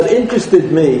What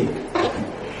interested me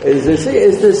is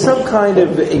there some kind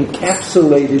of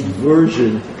encapsulated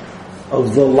version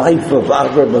of the life of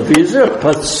Avram Avinu? Is there a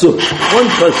pasuk, one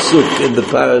pasuk in the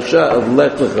parasha of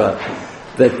Lech Lecha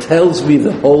that tells me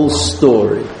the whole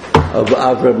story of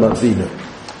Avram Avinu?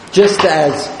 Just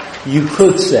as you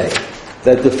could say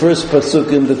that the first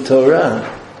pasuk in the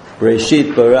Torah,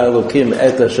 Bereshit bara Elokim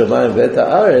et hashamayim ve'et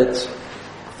haaretz,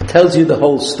 tells you the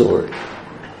whole story.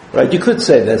 Right? You could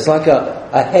say that. It's like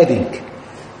a heading.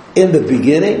 In the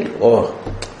beginning, or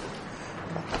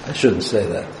I shouldn't say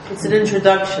that. It's an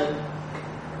introduction.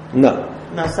 No,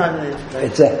 it's not an introduction.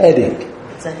 It's a heading.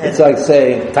 It's like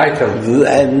saying title.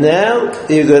 And now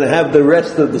you're going to have the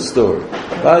rest of the story.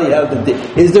 Well, you have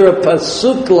is there a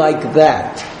pasuk like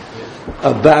that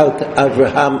about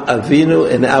Avraham Avinu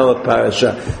in our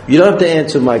parasha? You don't have to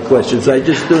answer my questions. I'm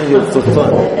just doing it for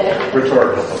fun.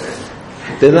 Rhetorical. Okay.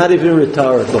 They're not even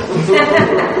rhetorical.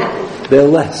 They're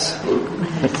less.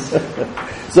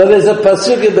 So there's a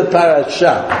pasuk in the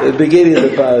parasha, at the beginning of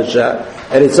the parasha,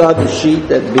 and it's on the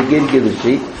sheet, at the beginning of the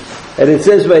sheet, and it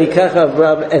says, Vayikach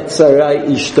Avram et Sarai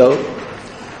ishto.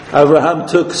 Avraham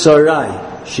took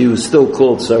Sarai, she was still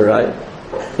called Sarai,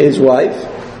 his wife,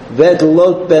 Ved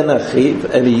Lot ben Achiv,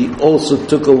 and he also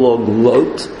took along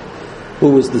Lot,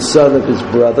 who was the son of his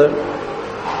brother,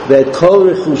 Ved Kol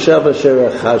Rechushav Asher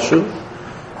Achashu,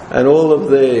 and all of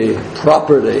the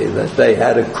property that they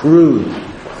had accrued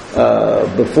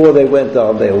before they went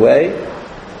on their way.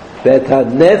 Vet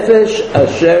hanefesh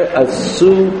asher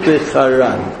asu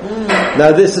b'charan.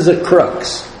 Now this is a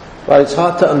crux, but it's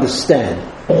hard to understand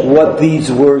what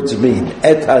these words mean.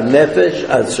 Et hanefesh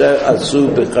asher asu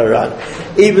b'charan.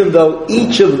 Even though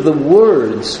each of the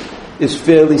words is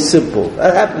fairly simple.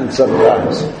 That happens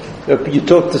sometimes. You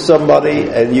talk to somebody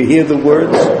and you hear the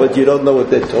words, but you don't know what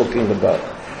they're talking about.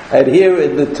 And here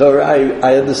in the Torah,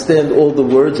 I understand all the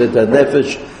words at the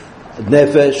nefesh,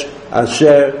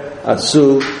 asher,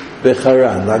 asu,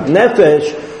 becharan. Like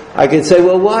nefesh, I can say,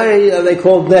 well, why are they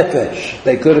called nefesh?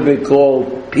 They could have been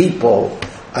called people,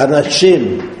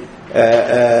 anashim,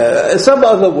 some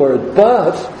other word.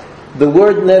 But the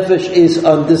word nefesh is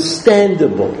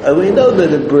understandable. And we know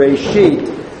that in Bereshit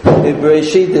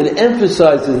it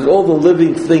emphasizes that all the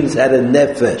living things had a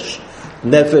nefesh.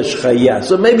 Nefesh chaya.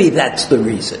 So maybe that's the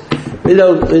reason. We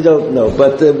don't know.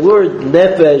 But the word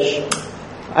nefesh,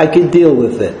 I can deal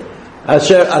with it.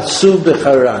 Asher asu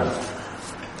b'charan.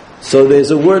 So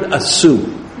there's a word asu.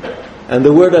 And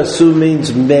the word asu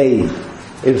means made.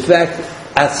 In fact,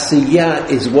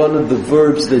 asiyah is one of the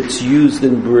verbs that's used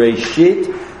in Bereshit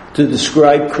to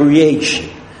describe creation.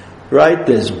 Right?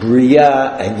 There's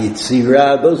bria and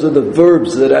yitzirah. Those are the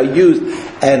verbs that are used.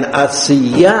 And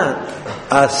asiyah,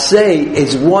 asay,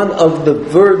 is one of the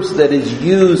verbs that is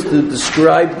used to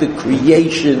describe the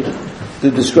creation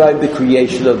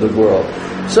of the world.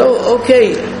 So,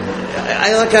 okay,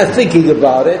 I like thinking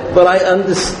about it, but I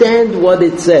understand what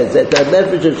it says. At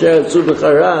nefesh asher asu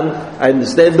b'charan, I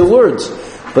understand the words,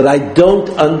 but I don't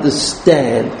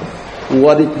understand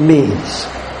what it means.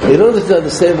 In order to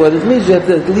understand what it means, you have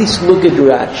to at least look at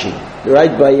Rashi.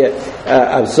 Right?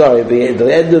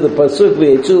 The end of the pasuk,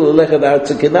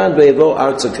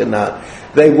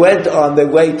 they went on their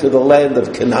way to the land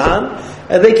of Canaan,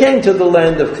 and they came to the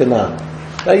land of Canaan.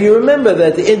 Now you remember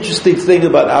that the interesting thing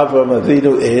about Avram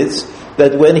Avinu is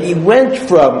that when he went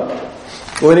from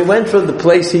the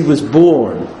place he was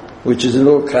born, which is in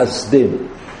Ur Kasdim,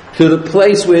 to the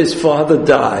place where his father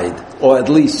died, or at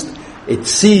least it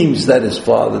seems that his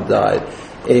father died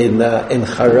in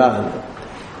Haran.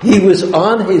 He was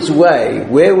on his way.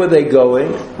 Where were they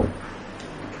going?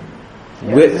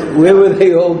 Where were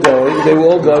they all going? They were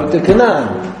all going to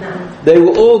Canaan. They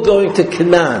were all going to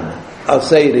Canaan. I'll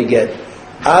say it again.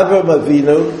 Avram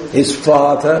Avinu, his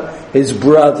father, his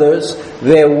brothers,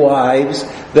 their wives,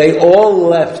 they all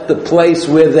left the place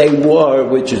where they were,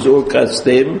 which is Ur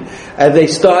Kasdim, and they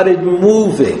started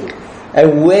moving.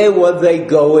 And where were they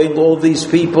going, all these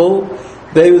people?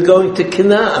 They were going to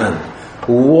Canaan.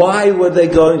 Why were they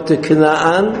going to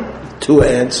Canaan? Two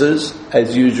answers,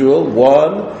 as usual.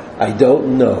 One, I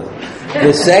don't know.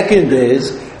 The second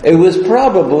is, it was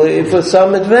probably for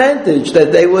some advantage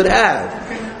that they would have.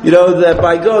 That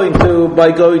by going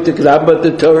to Canaan, but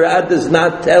the Torah does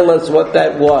not tell us what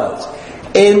that was.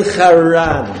 In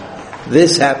Haran,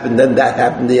 this happened, and that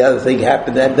happened, the other thing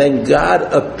happened, and then God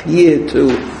appeared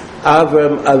to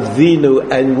Avram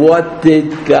Avinu, and what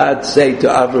did God say to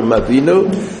Avram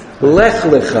Avinu? Lech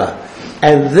Lecha.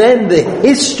 And then the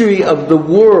history of the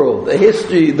world,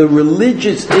 the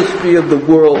religious history of the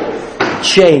world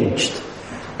changed.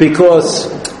 Because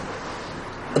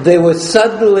there was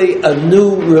suddenly a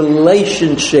new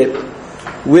relationship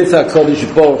with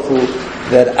HaKadosh Baruch Hu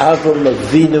that Avram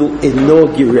Avinu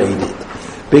inaugurated.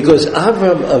 Because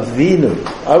Avram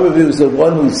Avinu was the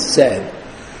one who said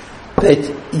that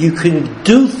you can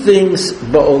do things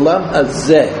ba'olam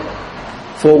hazeh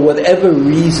for whatever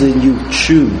reason you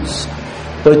choose,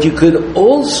 but you could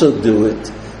also do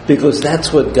it because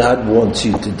that's what God wants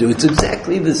you to do. It's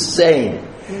exactly the same.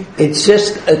 It's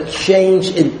just a change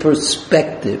in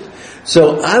perspective.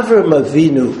 So Avram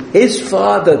Avinu, his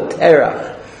father Terach,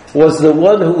 was the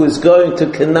one who was going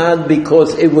to Canaan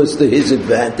because it was to his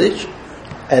advantage,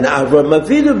 and Avram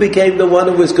Avinu became the one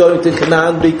who was going to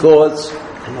Canaan because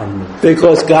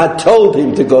God told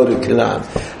him to go to Canaan.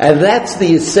 And that's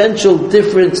the essential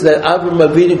difference that Avram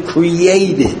Avinu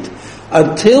created.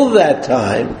 Until that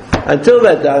time,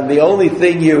 the only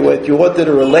thing you wanted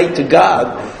to relate to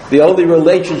God, the only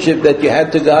relationship that you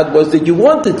had to God was that you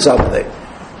wanted something.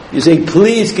 You say,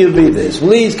 please give me this,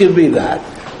 please give me that,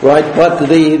 right? But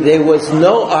there was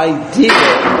no idea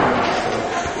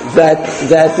that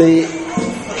the...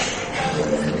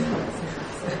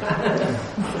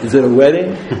 Is it a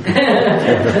wedding?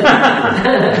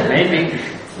 Maybe.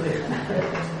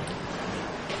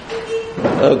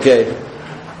 Okay.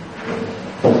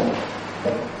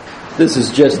 This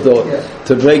is just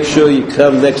to make sure you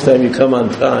come next time you come on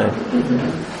time.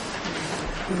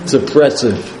 It's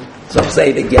oppressive. So I'll say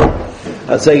it again.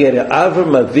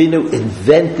 Avram Avinu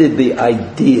invented the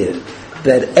idea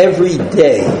that every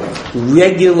day,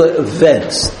 regular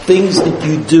events, things that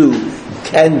you do,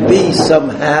 can be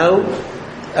somehow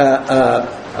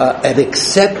an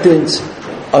acceptance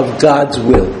of God's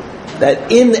will.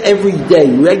 That in every day,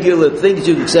 regular things,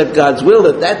 you accept God's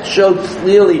will. That showed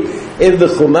clearly in the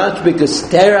Chumash, because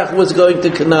Terach was going to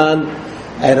Canaan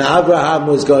and Abraham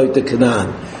was going to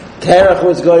Canaan. Terach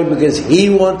was going because he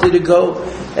wanted to go,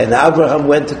 and Abraham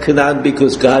went to Canaan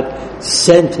because God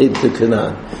sent him to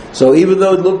Canaan. So even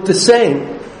though it looked the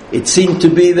same, it seemed to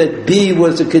be that B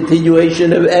was a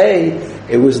continuation of A.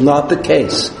 It was not the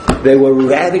case. They were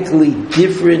radically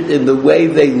different in the way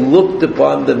they looked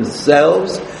upon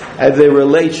themselves and their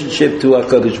relationship to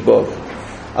HaKadosh Baruch Hu.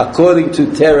 According to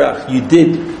Terach, you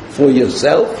did for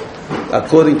yourself.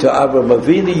 According to Avraham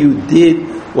Avinu, you did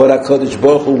what HaKadosh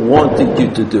Baruch Hu wanted you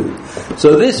to do.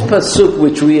 So this pasuk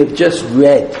which we have just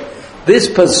read, this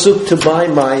pasuk to my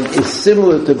mind is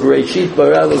similar to Bereshit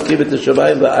bara Elokim et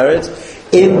hashamayim va'aretz,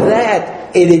 in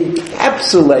that it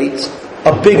encapsulates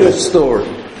a bigger story.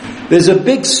 There's a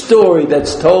big story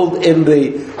that's told in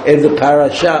the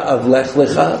parasha of Lech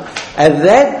Lecha, and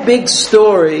that big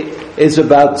story is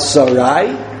about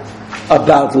Sarai,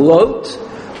 about Lot,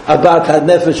 about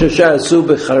Hanefesh Asher Asu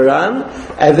B'Charan,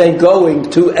 and then going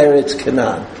to Eretz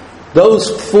Canaan. Those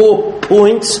 4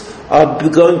 points are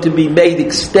going to be made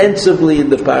extensively in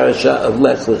the parasha of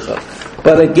Lech Lecha.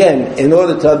 But again, in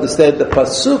order to understand the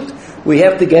pasuk, we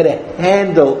have to get a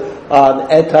handle on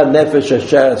Et HaNefesh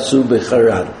Asher Asu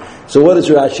B'Charan. So what does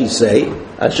Rashi say?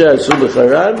 Asher Asu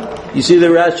B'Charan. You see the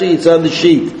Rashi? It's on the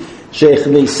sheet. Sheikh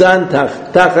Nisan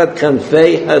Tachat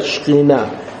Kanfei HaShchina.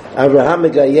 Avraham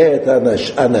megayer et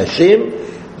anashim,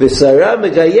 v'Sarah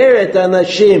megayer et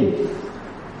anashim.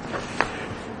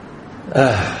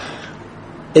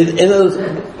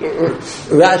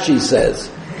 Rashi says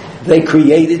they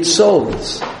created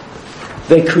souls.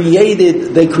 They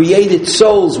created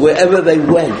souls wherever they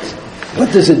went.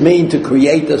 What does it mean to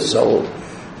create a soul?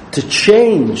 To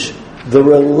change the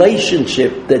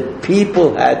relationship that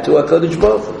people had to HaKadosh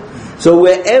Baruch Hu. So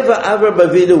wherever Avraham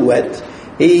Avinu went,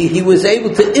 he was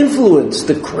able to influence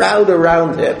the crowd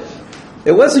around him.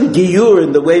 It wasn't Giyur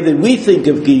in the way that we think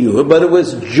of Giyur, but it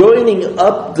was joining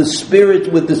up the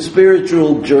spirit with the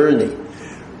spiritual journey.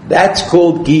 That's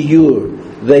called Giyur.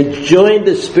 They joined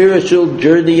the spiritual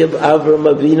journey of Avram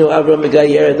Avinu, Avram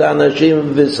Megayeret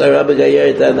Anashim, V'Sarah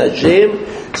Megayeret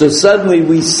Anashim. So suddenly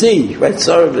we see, right?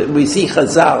 Sorry, we see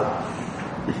Chazal.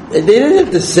 They didn't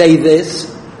have to say this.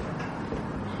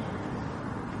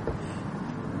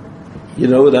 You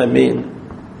know what I mean?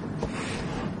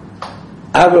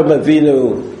 Avraham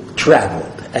Avinu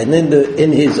traveled, and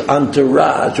in his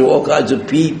entourage were all kinds of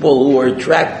people who were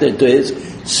attracted to his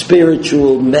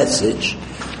spiritual message.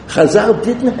 Chazal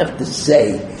didn't have to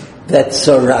say that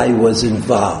Sarai was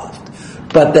involved,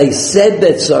 but they said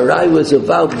that Sarai was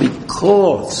involved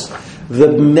because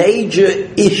the major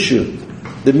issue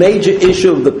of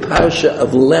the parsha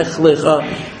of Lech Lecha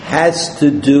has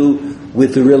to do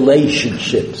with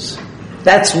relationships.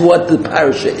 That's what the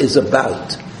parasha is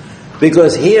about.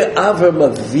 Because here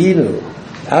Avraham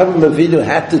Avinu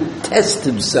had to test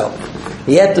himself.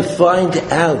 He had to find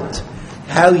out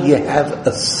how you have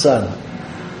a son.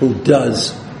 who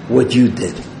does what you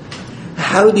did.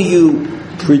 How do you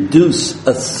produce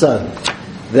a son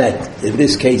that, in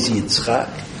this case Yitzchak,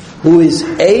 who is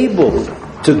able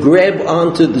to grab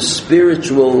onto the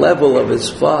spiritual level of his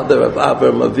father, of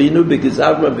Avraham Avinu, because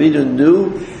Avraham Avinu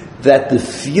knew that the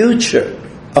future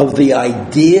of the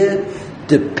idea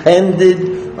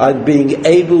depended on being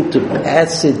able to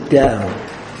pass it down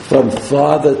from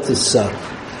father to son.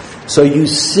 So you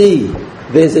see,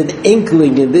 there's an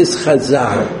inkling in this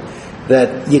Chazal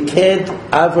that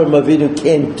Avraham Avinu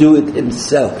can't do it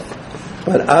himself,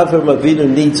 but Avraham Avinu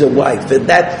needs a wife, and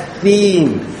that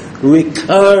theme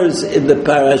recurs in the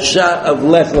parasha of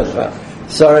Lech Lecha.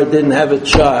 Sarah didn't have a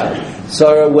child.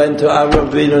 Sarah went to Avraham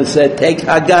Avinu and said, "Take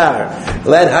Hagar.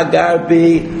 Let Hagar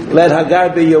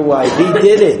be your wife."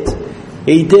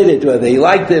 He did it, whether he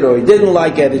liked it or he didn't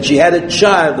like it. And she had a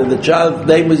child, and the child's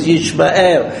name was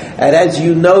Yishmael. And as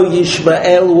you know,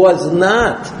 Yishmael was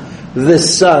not the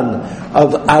son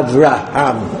of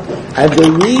Avraham. And the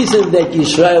reason that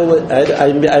Yishmael,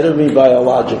 I don't mean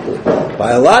biologically.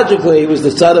 Biologically, he was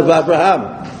the son of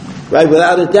Abraham, right,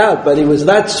 without a doubt, but he was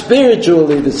not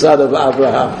spiritually the son of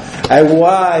Abraham. And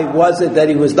why was it that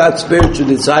he was not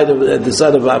spiritually the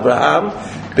son of Abraham?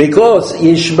 Because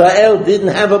Ishmael didn't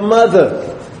have a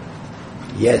mother.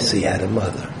 Yes, he had a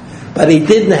mother, but he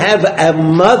didn't have a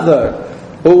mother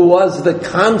who was the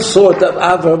consort of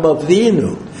Avraham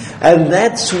Avinu. And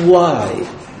that's why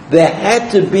there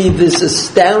had to be this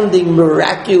astounding,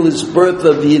 miraculous birth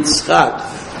of Yitzchak,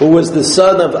 who was the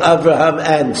son of Avraham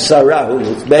and Sarah,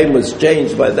 whose name was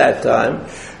changed by that time,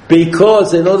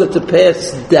 because in order to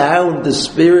pass down the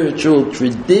spiritual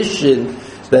tradition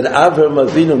that Avraham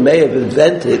Avinu may have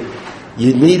invented,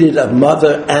 you needed a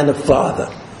mother and a father.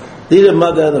 You need a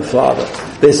mother and a father.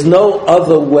 There's no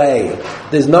other way.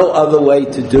 There's no other way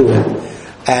to do it.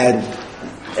 And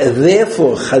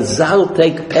therefore, Chazal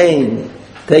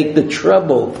take the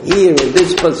trouble here in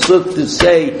this pasuk to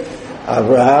say,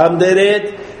 Abraham did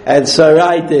it, and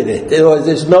Sarai did it.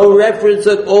 There's no reference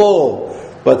at all.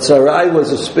 But Sarai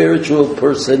was a spiritual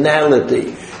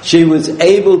personality. She was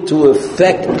able to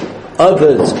affect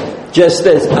others, just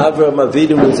as Avraham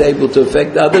Avinu was able to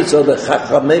affect others. So the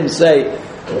Chachamim say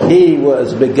he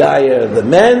was Megaya the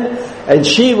men, and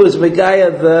she was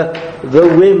Megaya the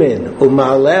women.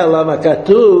 U'ma'aleh alam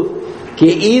ha'katuv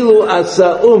ki'ilu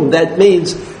asa'um. That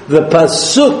means the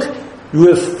pasuk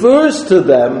refers to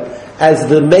them as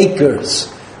the makers.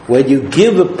 When you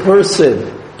give a person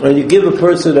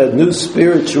a new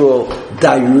spiritual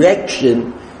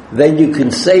direction, then you can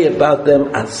say about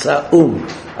them asa'um.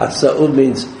 Asa'um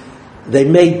means they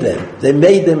made them. They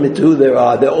made them into who they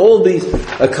are. There are all these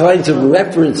kinds of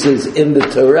references in the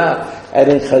Torah and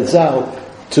in Chazal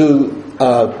to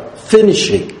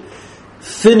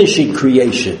finishing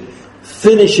creation,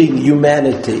 finishing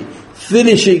humanity,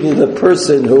 finishing the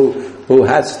person who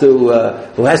has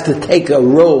to take a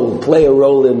role, play a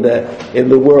role in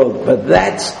the world. But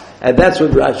that's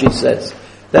what Rashi says.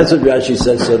 That's what Rashi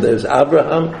says. So there's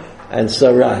Abraham and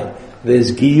Sarai.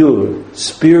 There's Giyur,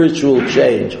 spiritual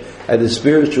change. And the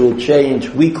spiritual change,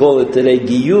 we call it today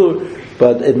Giyur,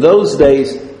 but in those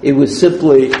days, it was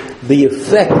simply the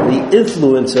effect, the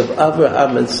influence of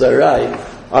Abraham and Sarai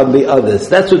on the others.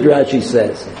 That's what Rashi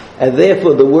says. And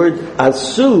therefore the word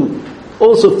Asu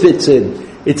also fits in.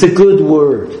 It's a good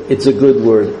word. It's a good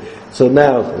word. So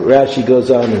now Rashi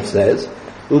goes on and says,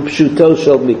 Upshuto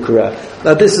shel Mikra.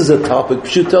 Now this is a topic.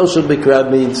 Pshuto shel Mikra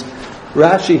means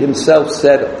Rashi himself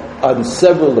said on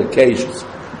several occasions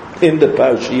in the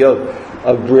parashiyot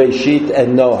of Breshit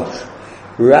and Noach.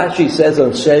 Rashi says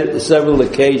on several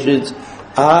occasions,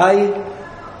 I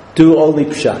do only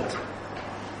pshat.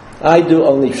 I do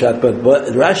only pshat. But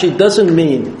Rashi doesn't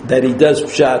mean that he does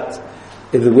pshat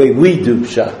in the way we do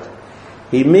pshat.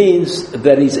 He means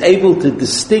that he's able to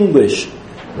distinguish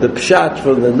the pshat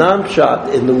from the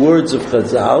non-pshat in the words of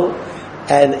Chazal,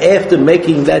 and after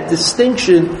making that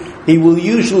distinction, he will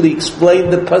usually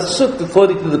explain the pasuk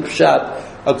according to the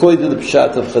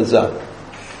pshat of Chazal.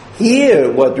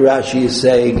 Here, what Rashi is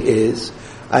saying is,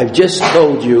 I've just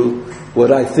told you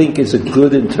what I think is a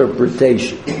good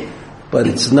interpretation, but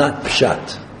it's not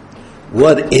pshat.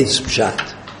 What is pshat?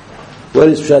 What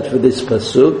is pshat for this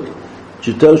pasuk?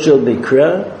 Pshuto shel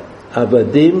Mikra,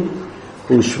 Abadim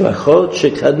u'shvachot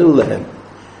shekanu lehem.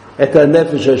 Et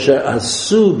hanefesh asher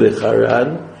asu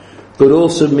b'charan could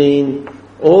also mean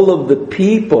all of the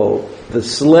people, the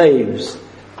slaves,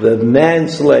 the man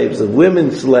slaves, the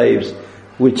women slaves,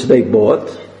 which they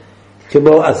bought.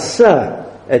 Kemo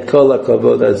asa et kol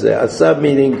hakavod hazeh. Asa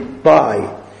meaning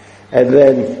buy, and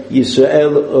then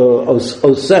Yisrael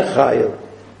oseh chayil.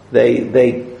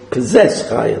 They possess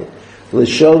chayil.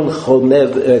 Lashon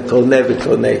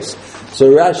konev.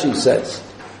 So Rashi says,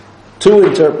 two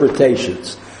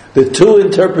interpretations. The two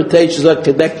interpretations are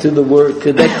connected to the word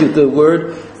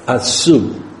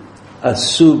asu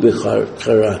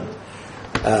b'charan.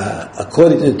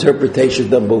 According to interpretation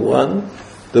number one,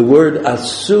 the word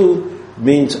asu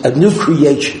means a new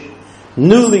creation,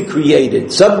 newly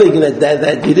created, something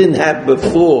that you didn't have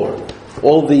before.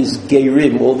 All these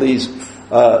gerim, all these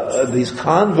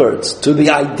converts to the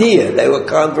idea. They were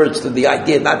converts to the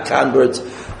idea, not converts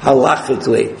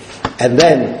halachically. And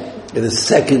then the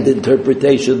second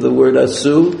interpretation of the word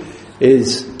asu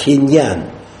is kinyan.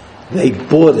 They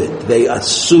bought it. They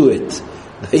asu it.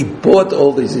 They bought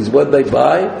all these things. What did they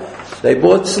buy? They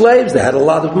bought slaves. They had a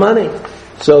lot of money.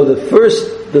 So the first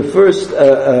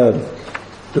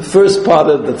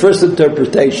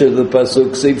interpretation of the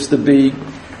pasuk seems to be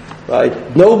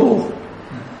right, noble,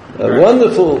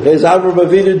 wonderful. Here's Avraham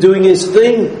Avinu doing his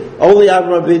thing. Only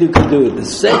Avraham Avinu could do it. The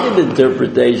second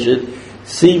interpretation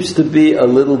seems to be a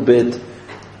little bit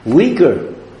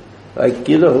weaker. Like,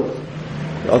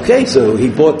 okay, so he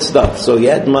bought stuff, so he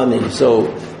had money,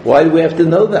 so why do we have to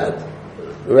know that?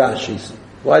 Rashi.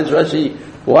 Why does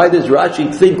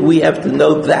Rashi think we have to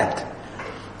know that?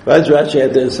 Why does Rashi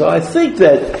have to? So I think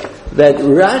that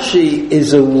Rashi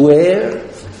is aware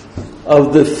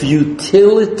of the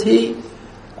futility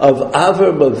of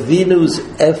Avraham Avinu's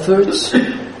efforts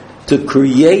to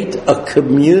create a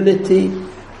community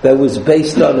that was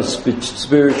based on a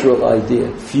spiritual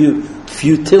idea.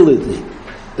 Futility.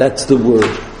 That's the word.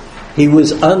 He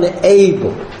was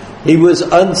unable. He was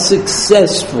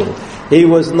unsuccessful. He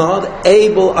was not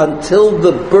able until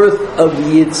the birth of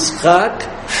Yitzchak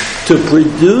to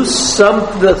produce some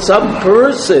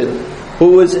person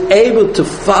who was able to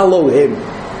follow him,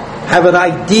 have an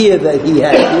idea that he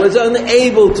had. He was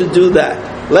unable to do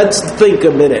that. Let's think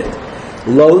a minute.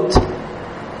 Lot.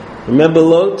 Remember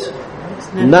Lot?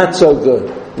 Not so good.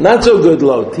 Not so good,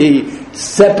 Lot. He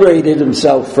separated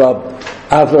himself from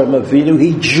Avraham Avinu.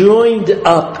 He joined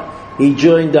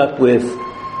up with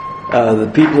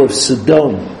the people of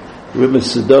Sodom. Remember,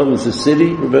 Sodom is a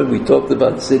city. Remember, we talked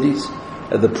about cities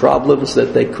and the problems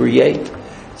that they create.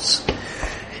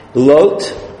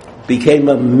 Lot became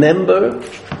a member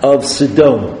of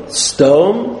Sodom.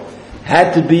 Sodom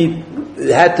had to be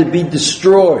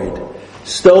destroyed.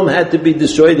 Sodom had to be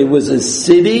destroyed. It was a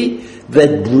city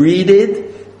that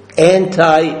breeded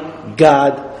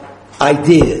anti-God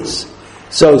ideas.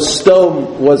 So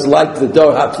Sodom was like the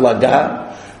Dor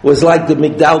HaPlaga, was like the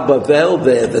Migdal Bavel,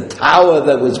 the tower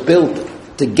that was built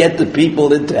to get the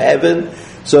people into heaven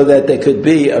so that there could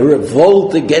be a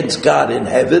revolt against God in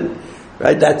heaven.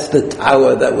 Right? That's the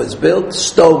tower that was built.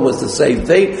 Sodom was the same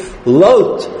thing.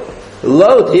 Lot,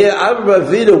 here, Avraham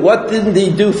Avinu, what didn't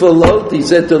he do for Lot? He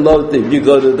said to Lot, if you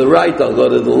go to the right, I'll go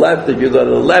to the left. If you go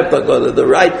to the left, I'll go to the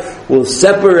right. We'll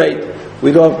separate.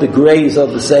 We don't have to graze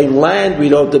on the same land. We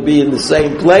don't have to be in the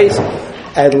same place.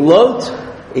 And Lot,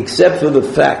 except for the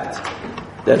fact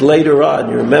that later on,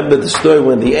 you remember the story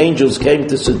when the angels came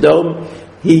to Sodom,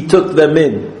 he took them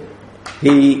in.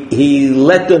 He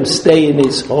let them stay in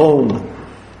his home.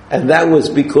 And that was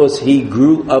because he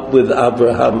grew up with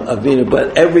Abraham Avinu.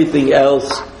 But everything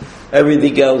else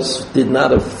did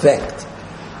not affect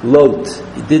Lot.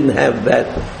 It didn't have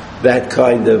that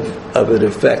kind of an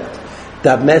effect.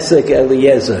 Damesek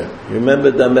Eliezer.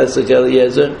 Remember Damesek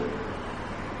Eliezer?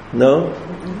 No?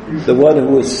 The one who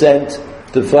was sent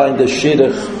to find a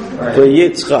shidduch for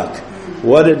Yitzchak.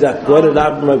 What did Abraham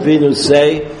Avinu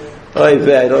say? Oh, if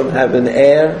I don't have an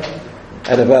heir,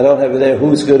 and if I don't have an heir,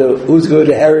 who's going to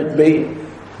inherit me?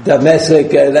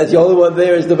 Damesek, that's the only one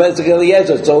there is Damesek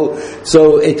Eliezer.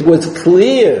 So it was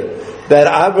clear that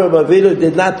Abraham Avinu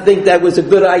did not think that was a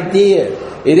good idea.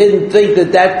 He didn't think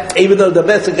that even though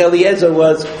Damesek Eliezer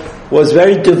was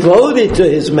very devoted to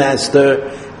his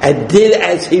master and did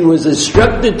as he was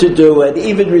instructed to do, and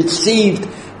even received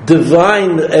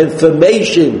divine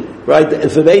information, right?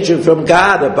 Information from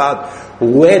God about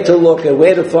where to look and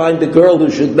where to find the girl who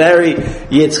should marry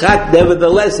Yitzchak.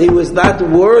 Nevertheless, he was not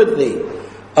worthy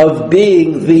of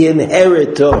being the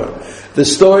inheritor. The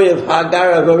story of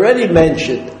Hagar I've already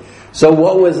mentioned. So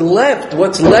what's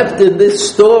left in this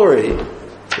story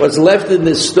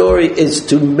is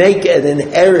to make an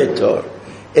inheritor,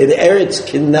 inherits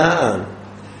Canaan,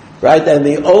 right? And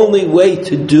the only way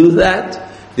to do that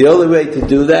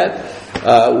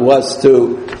was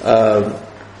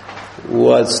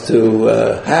to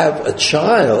have a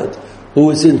child who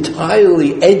was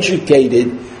entirely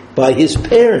educated by his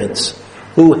parents,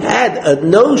 who had a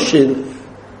notion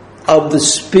of the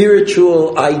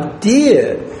spiritual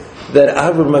idea that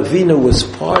Avraham Avinu was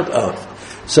part of.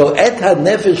 So et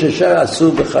ha-nefesh asher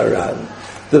asu b'charan.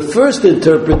 The first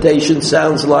interpretation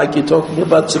sounds like you're talking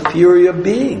about superior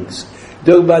beings.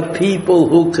 You're talking about people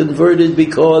who converted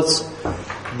because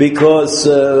they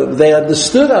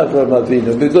understood Avraham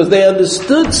Avinu, because they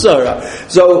understood Sarah.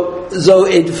 So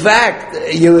in fact,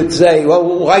 you would say, well,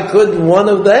 why couldn't one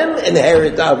of them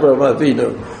inherit Avraham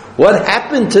Avinu? What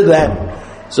happened to them?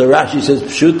 So Rashi says,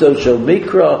 Pshuto shel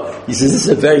Mikra. He says, this is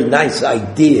a very nice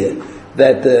idea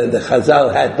that the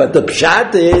Chazal had. But the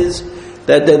Pshat is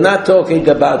that they're not talking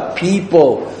about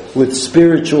people with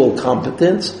spiritual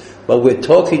competence, but we're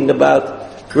talking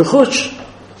about Rechush,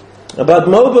 about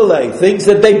mobile, things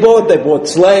that they bought. They bought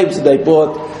slaves, they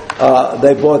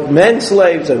bought men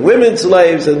slaves and women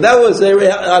slaves, and that was their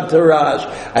entourage.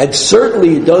 And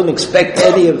certainly you don't expect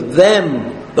any of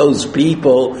them, those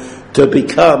people, to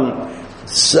become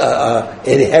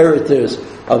inheritors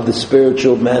of the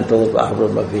spiritual mantle of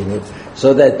Avraham Avinu.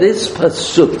 So that this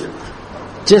pasuk,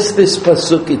 just this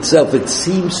pasuk itself, it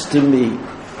seems to me,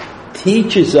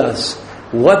 teaches us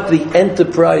what the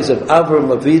enterprise of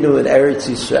Avraham Avinu in Eretz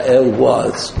Yisrael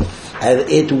was. And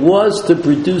it was to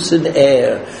produce an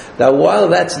heir. Now, while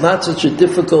that's not such a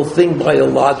difficult thing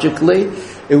biologically,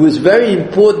 it was very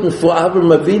important for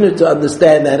Avraham Avinu to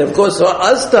understand, and of course for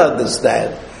us to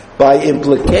understand, by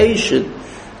implication,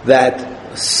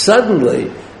 that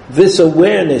suddenly this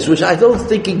awareness, which I don't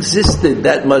think existed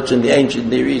that much in the ancient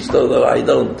Near East, although I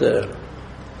don't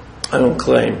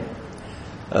claim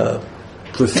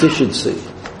proficiency.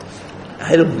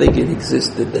 I don't think it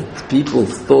existed that people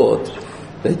thought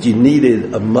that you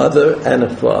needed a mother and a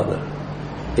father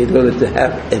in order to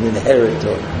have an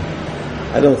inheritor.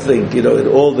 I don't think, in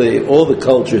all the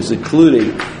cultures,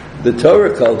 including the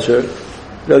Torah culture,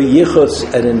 yichus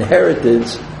and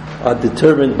inheritance are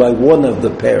determined by one of the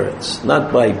parents,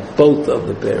 not by both of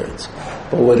the parents.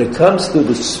 But when it comes to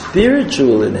the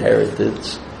spiritual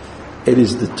inheritance, it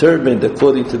is determined,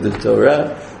 according to the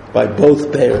Torah, by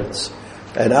both parents.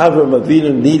 And Avraham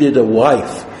Avinu needed a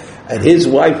wife, and his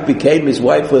wife became his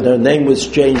wife when her name was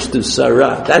changed to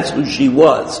Sarah. That's who she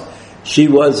was. She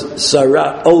was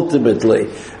Sarah ultimately.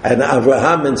 And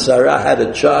Avraham and Sarah had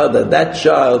a child, and that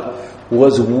child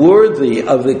was worthy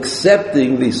of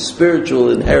accepting the spiritual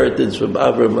inheritance from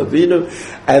Avraham Avinu.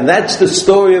 And that's the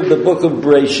story of the book of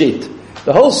Bereshit.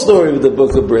 The whole story of the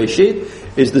book of Bereshit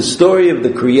is the story of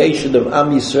the creation of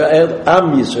Am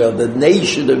Yisrael, the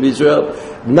nation of Israel,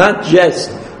 not just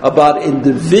about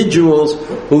individuals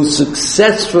who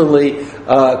successfully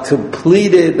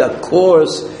completed a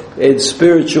course in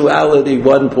spirituality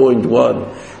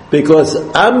 1.1. Because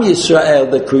Am Yisrael,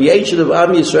 the creation of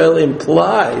Am Yisrael,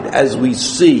 implied, as we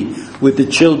see with the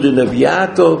children of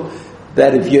Yaakov,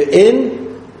 that if you're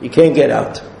in, you can't get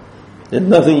out. There's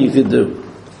nothing you can do.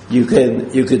 You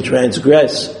can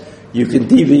transgress, you can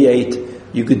deviate,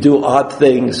 you could do odd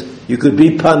things, you could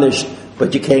be punished,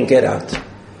 but you can't get out.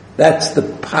 That's the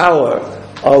power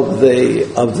of the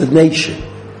nation.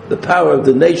 The power of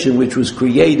the nation which was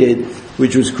created by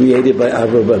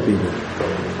Avraham Avinu.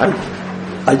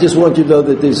 I just want you to know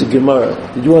that there's a Gemara.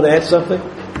 Did you want to add something?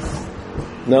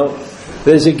 No?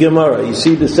 There's a Gemara. You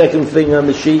see the second thing on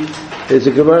the sheet? There's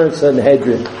a Gemara in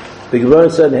Sanhedrin. The Gemara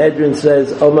in Sanhedrin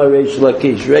says, Omar Reish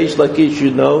Lakish. Reish Lakish, you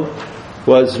know,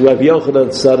 was Rabbi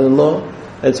Yochanan's son-in-law.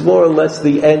 It's more or less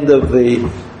the end of the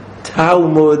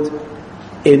Talmud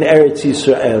in Eretz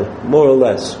Yisrael, more or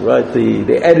less, right?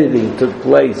 The editing took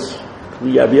place.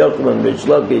 Rabbi Yochanan, Reish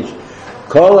Lakish.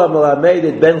 Kol ha-melamed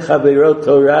et ben chaverot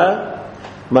Torah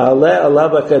Ma'aleh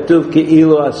alav ha'katuv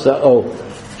ki'ilu asa'o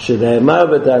shene'emar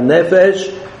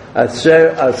v'tanefesh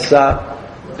asher asu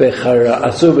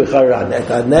b'charan et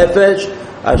hanefesh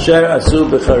asher asu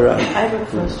b'charan. I have a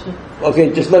question. Okay,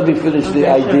 just let me finish the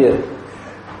idea.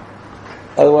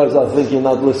 Otherwise I'll think you're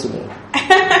not listening.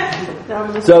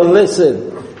 So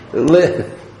listen.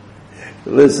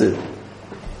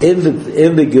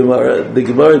 In the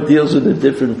Gemara deals with a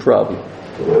different problem.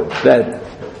 That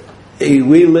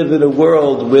we live in a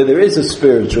world where there is a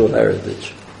spiritual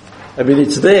heritage. I mean,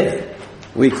 it's there.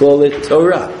 We call it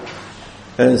Torah.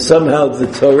 And somehow the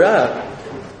Torah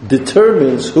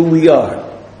determines who we are.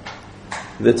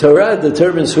 The Torah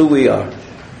determines who we are.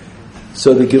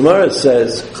 So the Gemara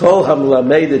says, Kol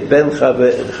hamlamed et ben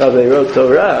chaverot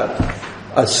Torah,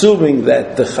 assuming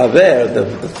that the chaver,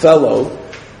 the fellow,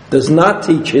 does not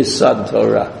teach his son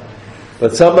Torah.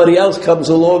 But somebody else comes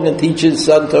along and teaches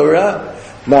son Torah.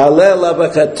 Ma'aleh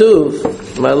lakatuv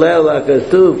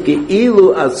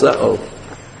ki'ilu asa'o.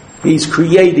 He's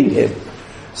creating him.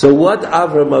 So what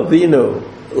Avraham Avinu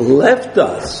left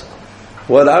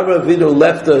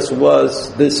us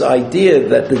was this idea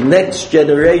that the next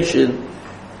generation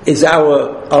is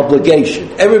our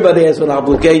obligation. Everybody has an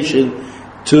obligation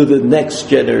to the next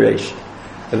generation.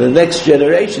 And the next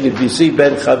generation, if you see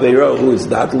Ben Chaveiro who is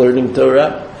not learning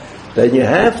Torah, then you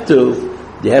have to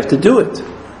do it.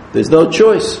 There's no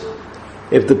choice.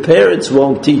 If the parents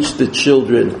won't teach the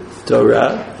children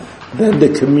Torah, then the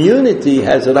community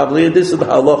has an obligation. This is the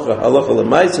halacha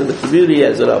l'maisa. The community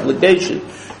has an obligation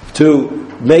to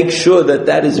make sure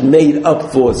that is made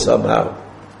up for somehow.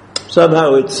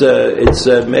 Somehow it's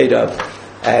made up,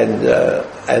 and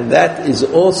that is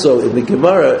also in the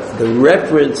Gemara. The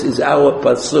reference is our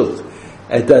pasuk.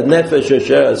 Et nefesh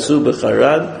asher asu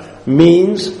b'charan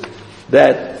means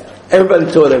that everybody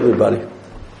taught everybody.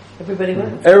 Everybody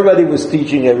what? Everybody was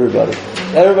teaching everybody.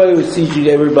 Everybody was teaching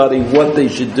everybody what they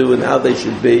should do and how they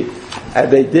should be, and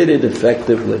they did it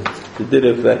effectively.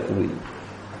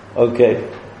 Okay.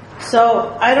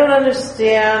 So I don't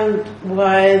understand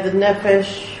why the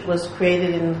nefesh was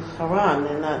created in Haran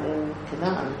and not in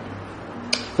Canaan.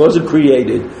 It wasn't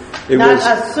created. It was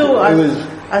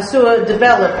Asur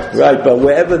developed. Right, but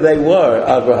wherever they were,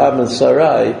 Abraham and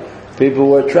Sarai, people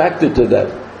were attracted to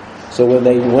them. So when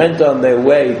they went on their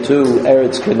way to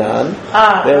Eretz Canaan,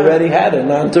 they already had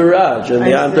an entourage, and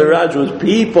the entourage was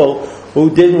people who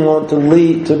didn't want to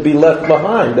be left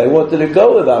behind. They wanted to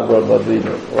go with Avraham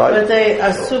Avinu, right? But they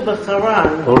asu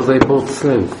b'charan. Or they both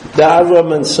slaves. The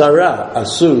Avraham and Sarah,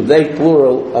 asu, they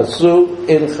plural, asu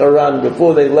in Haran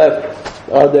before they left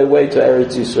on their way to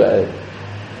Eretz Yisrael.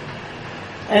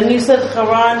 And you said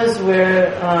Haran is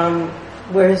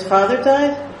where his father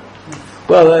died?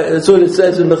 Well, that's what it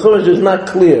says in the Chumash. It's not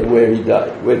clear where he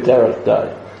died, where Terach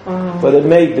died, but it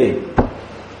may be.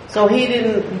 So he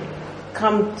didn't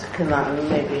come to Canaan,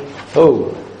 maybe.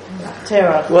 Oh,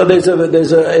 Terach. well, there's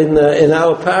a in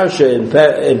our parasha in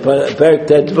Perek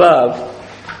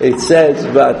Tetvav, it says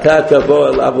V'ata tavo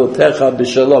el avotecha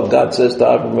b'shalom. God says to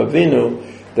Avraham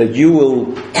Avinu that you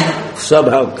will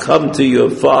somehow come to your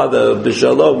father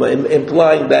b'shalom,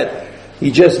 implying that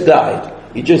he just died.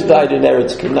 He just died in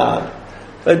Eretz Canaan.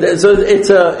 So it's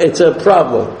a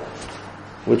problem,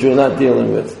 which we're not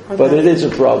dealing with, but it is a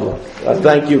problem. I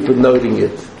thank you for noting it.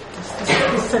 Does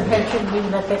the Sanhedrin mean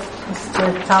that the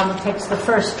Talmud takes the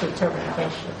first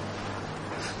interpretation?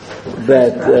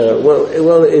 That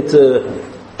well, it's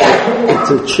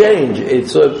a change. It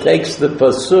sort of takes the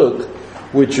pasuk,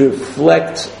 which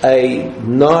reflects a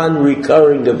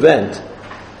non-recurring event.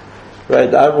 Right,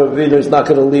 Avraham Avinu is not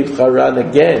going to leave Haran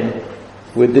again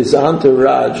with this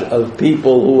entourage of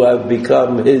people who have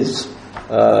become his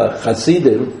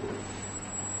Hasidim,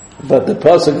 but the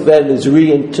pasuk then is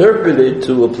reinterpreted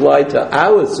to apply to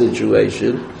our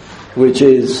situation, which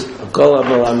is Kol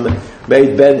Ha'olam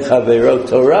made ben Chaveiro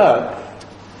Torah.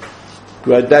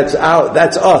 Right, that's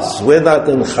us. We're not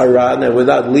in Haran and we're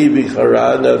not leaving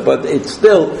Haran, but it's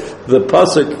still the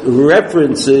pasuk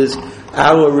references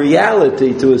our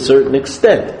reality to a certain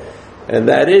extent. And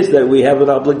that is that we have an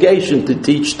obligation to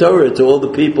teach Torah to all the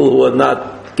people who are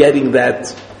not getting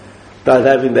that, not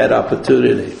having that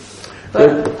opportunity.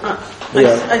 But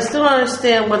I still don't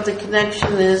understand what the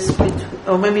connection is between,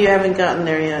 or maybe you haven't gotten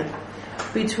there yet,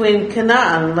 between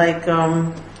Canaan,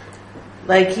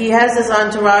 like he has this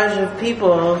entourage of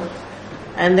people,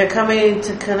 and they're coming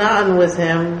to Canaan with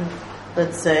him,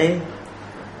 let's say.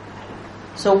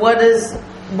 So what is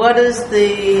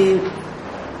the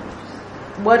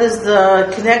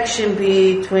connection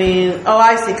between? Oh,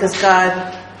 I see. Because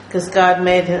God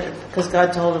made him. Because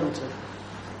God told him to.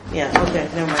 Yeah. Okay.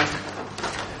 Never mind.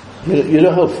 You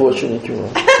know how fortunate you are.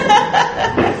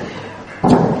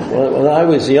 When I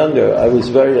was younger, I was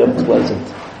very unpleasant.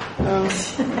 Oh,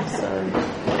 sorry.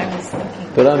 I was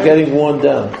thinking. But I'm getting worn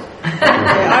down.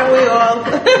 Aren't we all?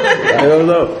 I don't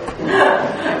know.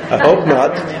 I hope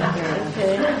not.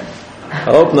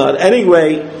 I hope not.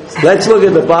 Anyway, let's look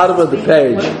at the bottom of the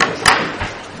page.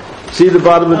 See the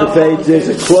bottom of the page? There's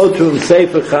a quote from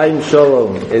Sefer Chaim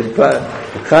Shalom.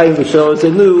 Chaim Shalom. It's a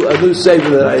new sefer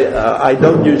that I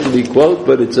don't usually quote,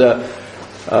 but it's the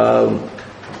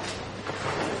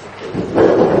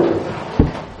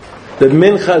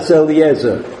Minchas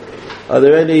Eliezer. Are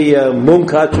there any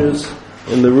Munkachers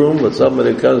in the room, or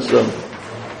somebody that comes from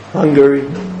Hungary?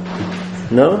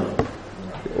 No?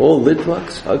 All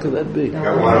Litvaks? How could that be?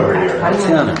 Got one over here.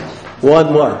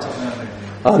 One what?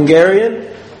 Hungarian?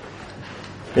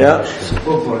 Yeah.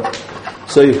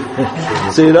 So you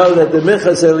know that the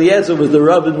Minchas Eliezer was the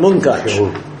Rav in Munkach.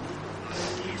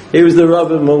 He was the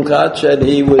Rav in Munkach, and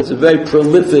he was a very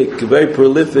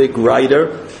prolific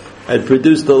writer, and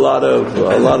produced a lot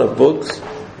of books.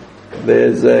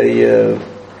 There's a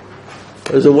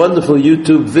wonderful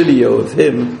YouTube video of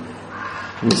him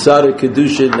Masada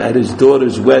Kedushin at his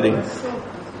daughter's wedding,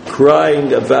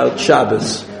 crying about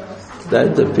Shabbos,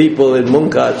 that the people in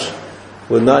Munkac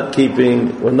were not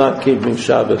keeping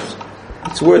Shabbos.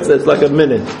 It's worth it. It's like a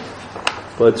minute,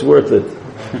 but it's worth it.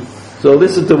 So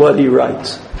listen to what he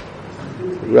writes.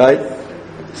 Right?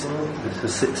 So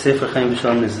Sefer Chaim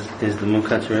Shalom is the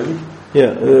Munkac Rebbe?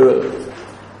 Yeah.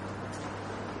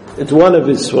 It's one of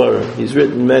his svarim. He's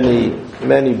written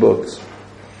many books.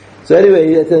 So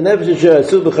anyway, at the Nefesh Asher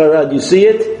Asu B'Charad, you see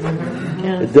it?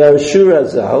 The Shura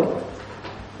Zal,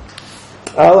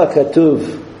 Ala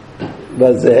Katuv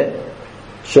Bazeh,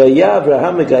 Shaya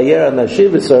Abraham Megayer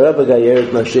Nashim v'Sarah Megayer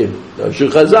Nashim. Shur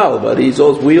Chazal, but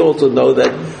we also know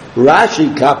that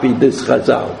Rashi copied this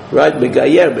Chazal, right?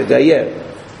 Megayer.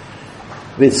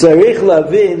 V'Tzarich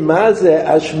Lavin Mazeh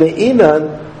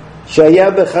Ashmeinan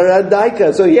Shaya B'Charad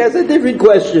Daika. So he has a different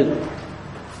question.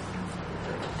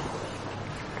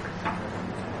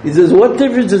 He says, what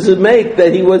difference does it make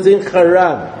that he was in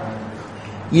Haran?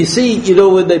 You see,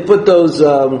 when they put those,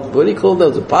 what do you call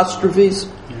those, apostrophes?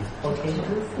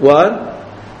 What?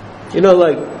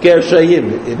 Like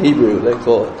Gershayim in Hebrew, they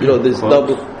call it. This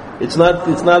double, it's not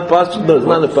apostrophe, no, it's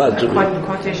not apostrophe.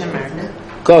 Quotation marks.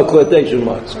 Called quotation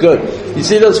marks, good. You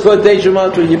see those quotation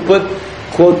marks when you put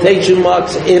quotation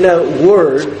marks in a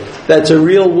word that's a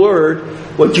real word,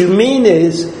 what you mean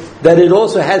is that it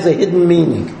also has a hidden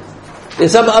meaning.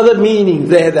 There's some other meaning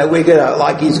there that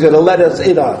he's gonna let us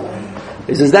in on.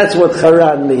 He says that's what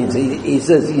Haran means. He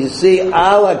says, you see,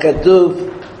 Ala Katuv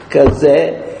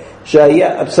Kazeh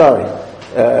Shaya. I'm sorry.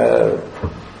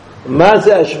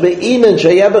 Mazeh Ashmeinan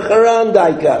Shaya B'Haran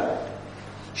Daika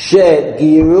She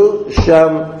Giru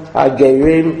Sham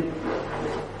Hagerim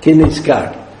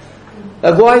Kinizkar.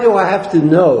 Like, why do I have to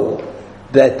know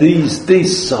that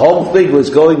this whole thing was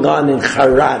going on in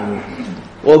Haran?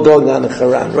 All going on in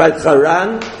Haran, right?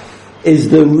 Haran is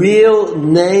the real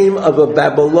name of a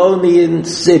Babylonian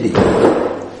city,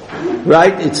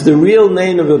 right? It's the real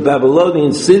name of a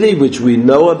Babylonian city which we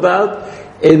know about.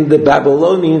 In the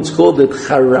Babylonians called it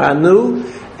Haranu,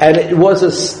 and it was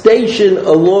a station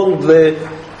along the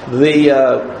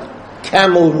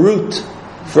camel route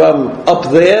from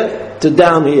up there to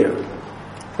down here,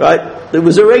 right? There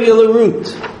was a regular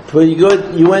route. Where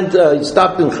you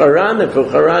stopped in Haran, and from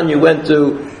Haran you went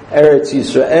to Eretz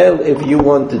Yisrael if you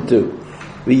wanted to.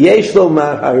 V'yesh lo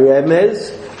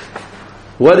ma'haremez.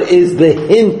 What is the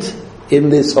hint in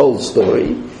this whole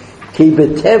story? Ki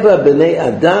beteva b'nei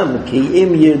Adam ki im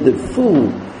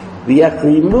yirdefu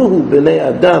v'yachrimuhu b'nei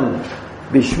Adam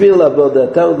b'shvil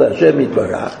avodato l'Hashem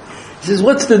yitbarach. He says,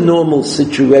 what's the normal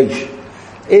situation?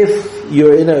 If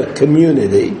you're in a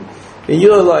community and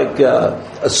you're like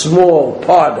a small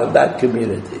part of that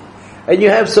community, and you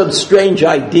have some strange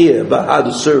idea about how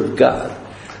to serve God,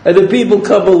 and the people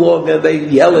come along and they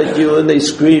yell at you and they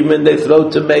scream and they throw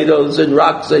tomatoes and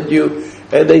rocks at you,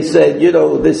 and they said,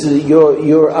 this is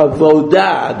your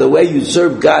avodah, the way you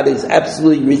serve God is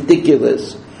absolutely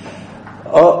ridiculous.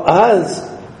 Az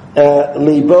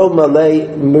libo malay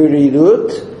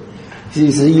murirut.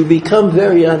 He says, you become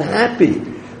very unhappy.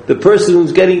 The person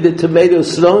who's getting the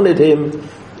tomatoes thrown at him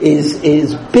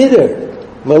is bitter.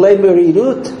 Malay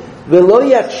merirut velo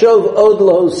yachshov od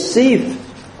lo sif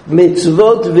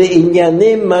mitzvot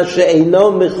ve'inyanim ma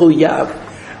she'eino mechuyav.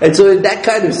 And so in that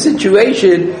kind of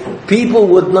situation, people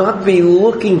would not be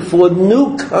looking for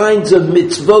new kinds of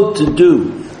mitzvot to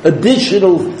do,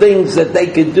 additional things that they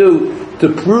could do to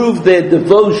prove their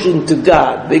devotion to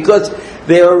God, because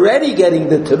they're already getting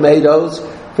the tomatoes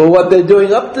for what they're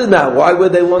doing up to now. Why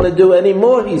would they want to do any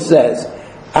more, he says.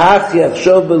 Ach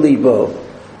yachshov b'libo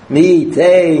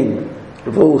mi'itein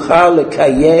v'uchal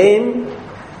lekayem.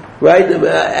 Right?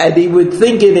 And he would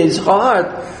think in his heart,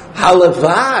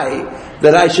 halavai,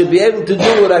 that I should be able to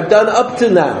do what I've done up to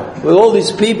now. With all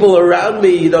these people around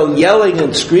me, yelling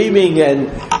and screaming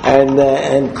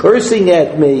and cursing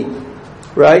at me.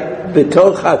 Right?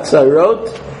 B'toch hatzarot,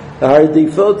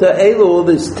 hardifot ha'elu, all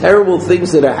these terrible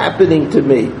things that are happening to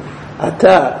me.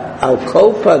 Ata, al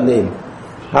kol panim,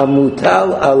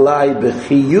 hamutal alai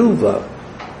b'chiyuva,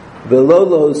 v'lo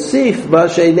lo'osif, ma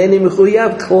she'eineni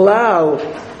mechuyav klal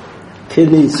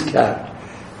kinizkar.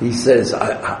 He says,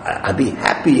 I'd be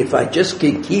happy if I just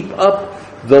can keep up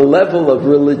the level of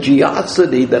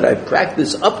religiosity that I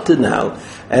practice up to now,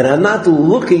 and I'm not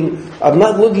looking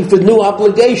for new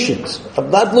obligations. I'm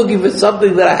not looking for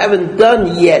something that I haven't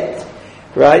done yet.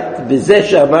 Right? B'zeh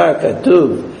she'amar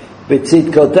katuv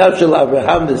b'tzidkotav shel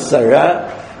Avraham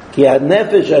v'Sarah ki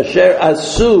hanefesh asher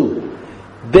asu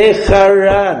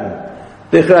b'charan.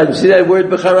 B'charan. You see that word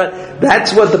b'charan?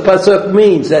 That's what the pasuk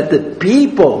means, that the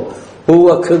people who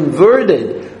were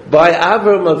converted by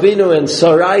Avram Avinu and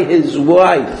Sarai his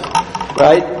wife,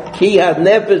 right? Ki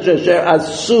ha-nefesh asher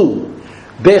asu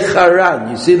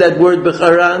becharan. You see that word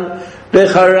becharan?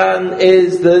 Becharan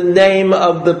is the name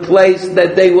of the place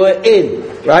that they were in,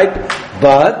 right?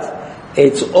 But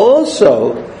it's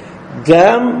also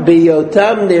gam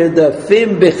biyotam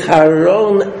nirdafim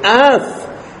becharon af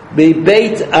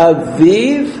bebeit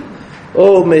aviv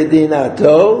o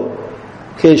medinato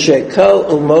keshekal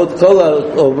umot kol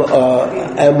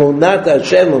emunat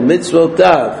Hashem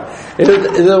umitzvotav. In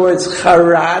other words,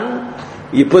 Haran,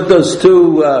 you put those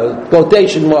two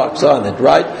quotation marks on it,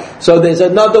 right? So there's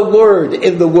another word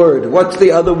in the word. What's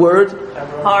the other word?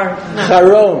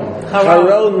 Charon.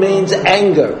 Charon means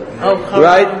anger,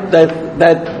 right?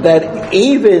 That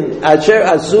even Asher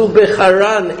Azu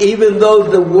Becharan, even though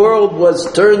the world was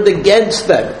turned against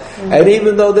them, and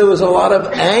even though there was a lot of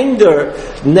anger,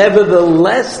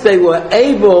 nevertheless they were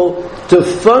able to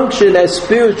function as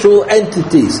spiritual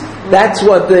entities. That's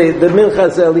what the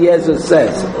Minchas Eliezer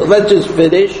says. Let's just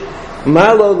finish.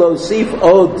 Malo lo sif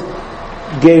od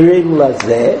gerim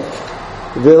lazeh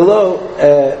velo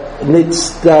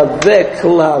nitztaveh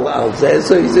klal al zeh.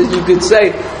 So he says you could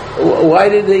say, why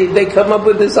did they come up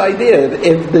with this idea?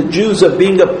 If the Jews are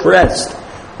being oppressed,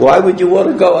 why would you want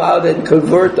to go out and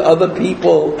convert other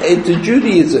people into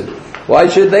Judaism? Why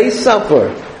should they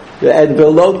suffer? And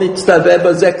below nitztaveh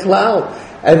bazeh klal.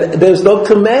 And there's no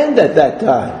command at that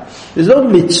time. There's no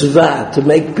mitzvah to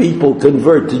make people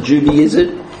convert to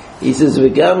Judaism. He says,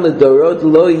 "V'gam ledorot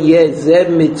lo yeh zeh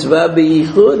mitzvah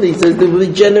b'yichud." He says, the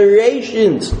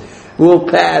generations will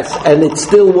pass, and it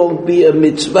still won't be a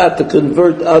mitzvah to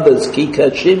convert others. Ki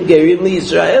kashim gerim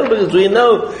liYisrael, because we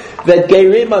know that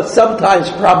gerim are sometimes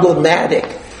problematic.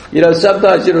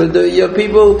 Sometimes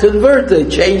people convert, they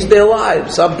change their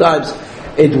lives. Sometimes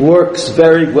it works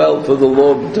very well for the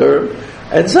long term.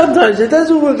 And sometimes it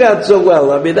doesn't work out so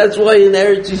well. I mean, that's why in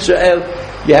Eretz Yisrael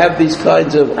you have these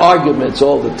kinds of arguments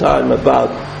all the time about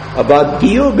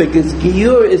Giyur, because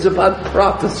Giyur is about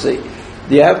prophecy.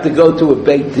 You have to go to a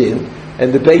Beit Din,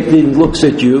 and the Beit Din looks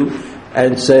at you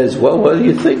and says, well, what do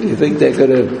you think? You think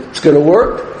it's gonna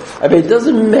work? I mean, it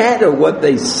doesn't matter what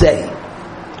they say.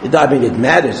 It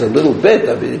matters a little bit.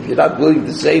 I mean, if you're not willing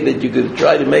to say that you're going to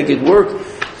try to make it work,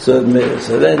 so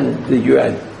then you're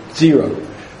at zero.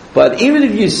 But even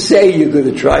if you say you're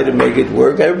going to try to make it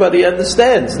work, everybody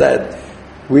understands that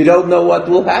we don't know what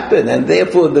will happen, and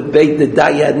therefore the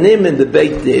Dayanim and the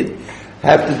Beit Din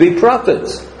have to be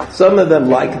prophets. Some of them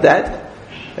like that,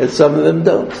 and some of them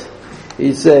don't.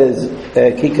 He says,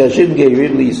 "Kikashim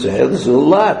geirim liYisrael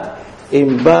zulat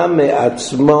imba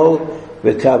me'atzmo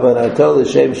v'kavanato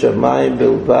l'shem shamayim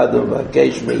bilvad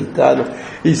u'vakesh me'itanu."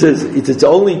 He says it's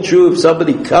only true if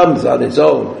somebody comes on his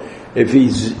own. If he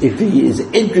is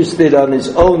interested on his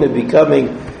own in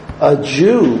becoming a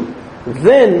Jew,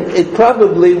 then it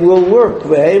probably will work.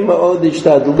 V'hem ma'od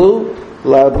ishtadlu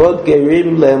la'avod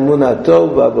gerim le'emunato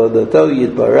v'avodato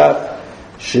yitbarach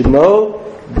shemo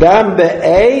gam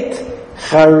be'eit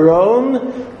charon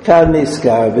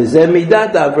kaniskar v'zeh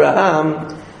midat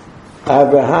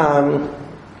Abraham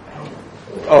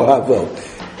ohavo.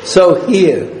 So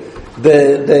here,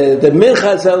 the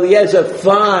Minchas Eliezer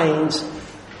finds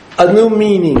a new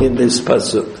meaning in this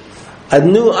pasuk, a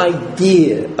new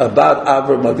idea about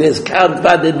Avram Avinu. There's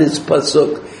Kadvad in this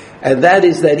pasuk, and that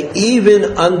is that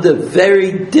even under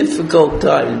very difficult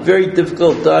times, very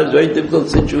difficult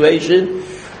situation,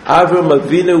 Avram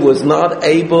Avinu was not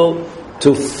able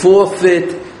to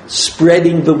forfeit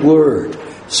spreading the word,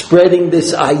 spreading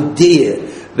this idea,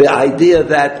 the idea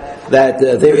that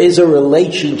there is a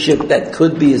relationship that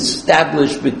could be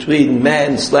established between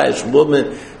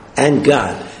man/woman and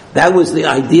God. That was the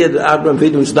idea that Abraham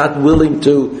Avinu was not willing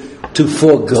to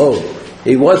forego.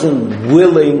 He wasn't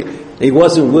willing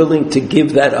to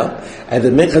give that up. And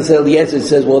the Minchas Eliezer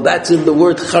says, well, that's in the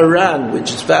word Haran,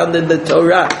 which is found in the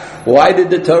Torah. Why did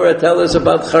the Torah tell us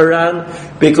about Haran?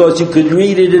 Because you could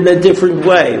read it in a different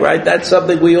way, right? That's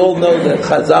something we all know that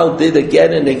Chazal did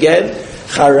again and again.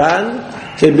 Haran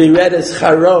can be read as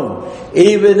Haron.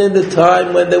 Even in the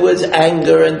time when there was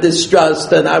anger and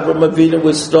distrust and Avram Avinu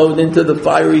was thrown into the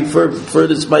fiery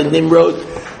furnace by Nimrod.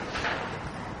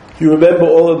 You remember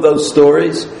all of those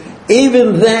stories?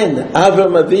 Even then,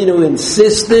 Avram Avinu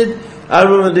insisted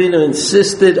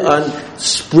on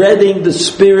spreading the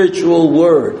spiritual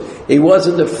word. He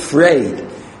wasn't afraid.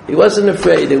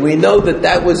 And we know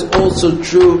that was also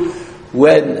true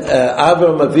when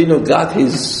Avram Avinu got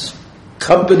his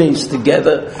companies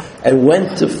together and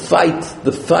went to fight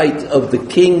the fight of the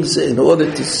kings in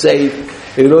order to save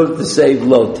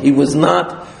Lot. He was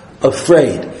not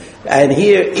afraid. And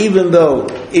here, even though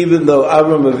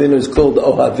Avram Avinu is called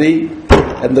Ohavi,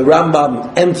 and the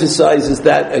Rambam emphasizes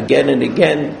that again and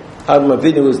again, Avram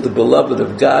Avinu is the beloved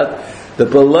of God. The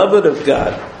beloved of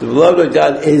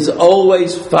God is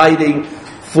always fighting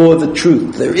for the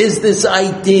truth. There is this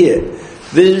idea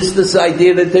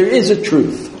that there is a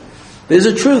truth. There's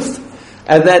a truth.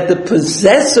 And that the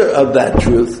possessor of that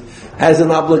truth has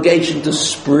an obligation to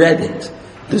spread it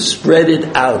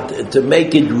out, and to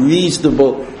make it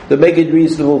reasonable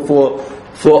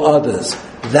for others.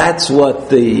 That's what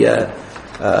the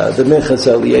Minchas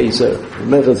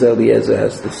Eliezer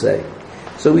has to say.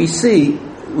 So we see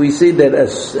that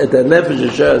as the Nefesh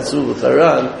Asher Asu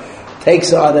B'Charan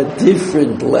takes on a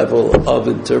different level of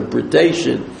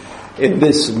interpretation in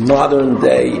this modern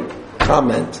day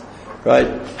comment,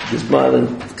 right? This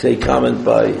modern day comment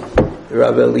by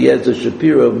Rav Eliezer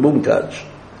Shapiro of Munkach.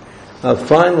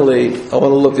 Finally, I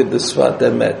want to look at the Sfat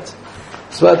Emet.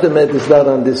 Sfat Emet is not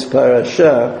on this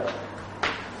parasha,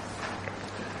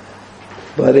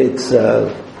 but it's,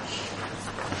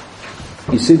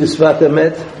 you see the Sfat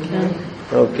Emet?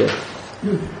 Okay.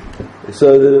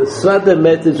 So the Sfat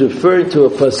Emet is referring to a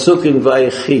pasuk in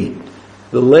Vayechi,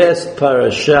 the last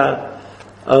parasha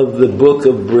of the book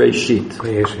of Bereshit.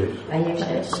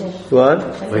 What?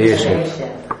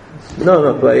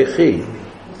 No, Vayechi.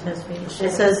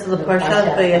 It says the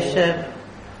Parshat Vayeshev.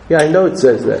 Yeah, I know it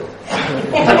says that.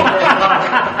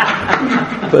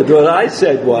 But what I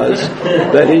said was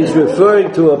that he's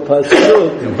referring to a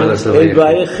pasuk in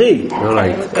Vayechi.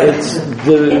 Right. It's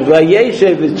the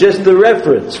Vayeshev is just the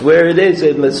reference where it is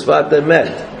in the Sfat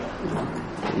Emet.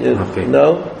 You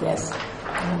know? Yes.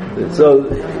 So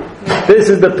this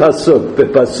is the pasuk. The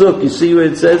pasuk, you see where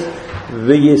it says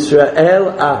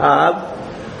V'Yisrael Ahav.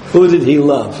 Who did he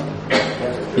love?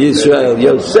 Yisrael,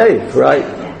 Yosef, right?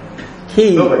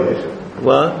 He.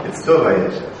 What? It's still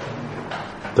Vayeshev.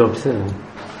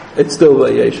 It's still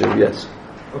Vayeshev, yes.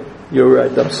 You're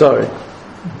right, I'm sorry.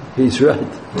 He's right.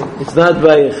 It's not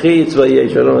Vayechi, it's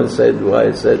Vayeshev. I don't want to say why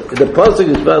I said. The pasuk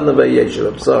is found in Vayeshev,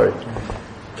 I'm sorry.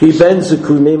 Ki ben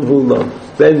zekunim hu lo.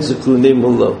 Ben zekunim hu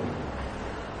lo.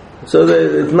 So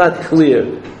it's not clear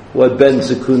what ben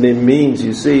zekunim means.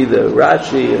 You see the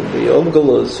Rashi and the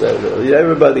Onkelos,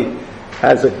 everybody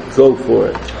has a go for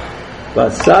it.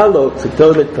 Vasalo,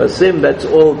 Ketonet Pasim, that's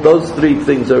all, those three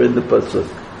things are in the pasuk.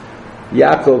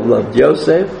 Yaakov loved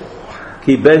Yosef.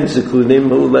 Ki ben zekunim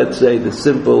hu, let's say the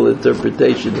simple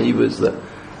interpretation, he was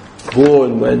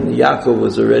born when Yaakov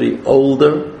was already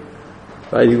older.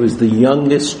 Right, he was the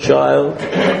youngest child,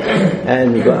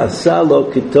 and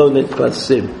Vasalo Ketonet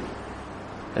Pasim.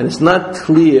 And it's not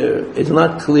clear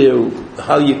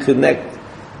how you connect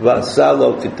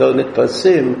Vasalo Ketonet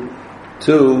Pasim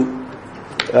to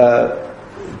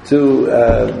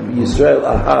Yisrael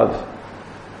Ahav.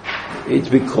 It's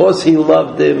because he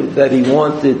loved him that he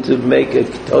wanted to make a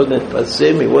Ketonet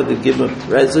Pasim, he wanted to give him a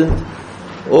present,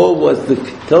 or was the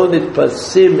Ketonet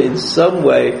Pasim in some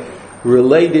way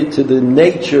related to the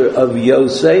nature of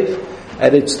Yosef,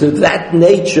 and it's to that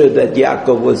nature that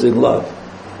Yaakov was in love.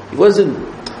 He was in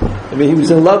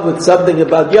love with something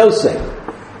about Yosef.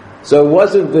 So it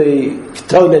wasn't the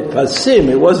Ketonet Pasim,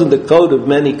 it wasn't the coat of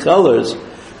many colors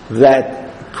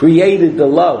that created the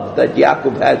love that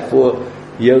Yaakov had for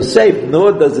Yosef,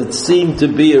 nor does it seem to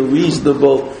be a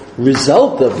reasonable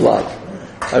result of love.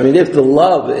 I mean, if the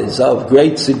love is of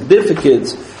great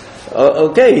significance,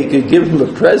 okay, he could give him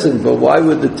a present, but why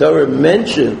would the Torah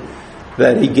mention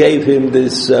that he gave him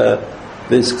this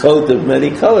coat of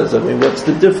many colors? I mean, what's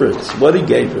the difference? What he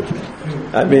gave him?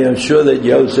 I mean, I'm sure that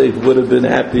Yosef would have been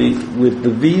happy with the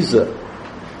visa.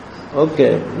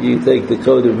 Okay, you take the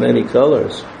coat of many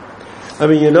colors. I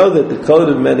mean, you know that the coat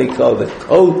of many colors, the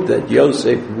coat that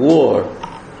Yosef wore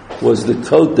was the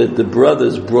coat that the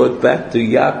brothers brought back to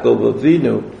Yaakov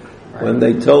Avinu when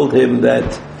they told him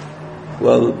that,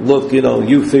 well, look,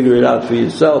 you figure it out for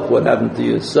yourself what happened to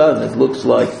your son. It looks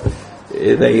like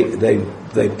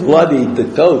they bloodied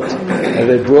the coat and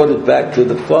they brought it back to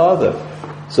the father,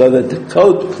 so that the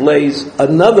coat plays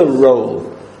another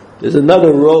role. There's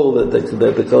another role that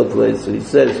the coat plays. So he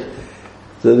says,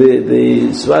 so the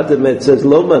Sfat Emet says,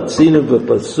 Lo matzinu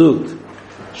b'pasuk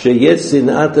sheyesh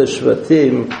sinat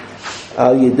hashvatim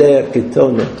al yidei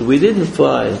haketonet. We didn't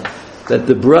find that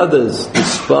the brothers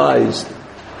despised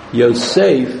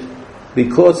Yosef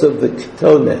because of the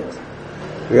ketonet.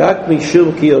 Rak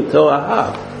mishum ki oto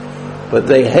ahav. But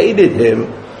they hated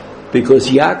him because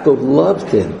Yaakov loved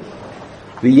him.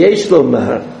 V'yesh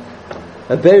lomar,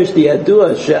 averish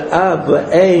diyadua she'av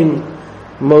v'eim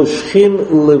moshchim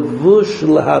levush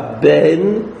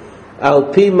lahaben al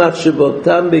pi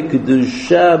machshavotam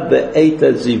bekedusha be'et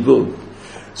hazivug.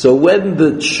 So when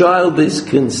the child is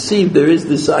conceived, there is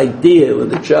this idea. When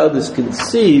the child is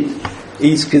conceived,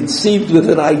 he's conceived with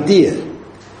an idea.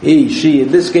 He, she,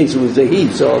 in this case it was a he,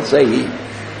 so I'll say he.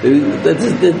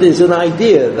 There's an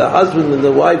idea. The husband and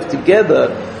the wife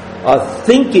together are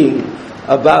thinking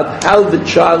about how the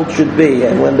child should be.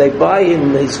 And when they buy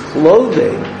him his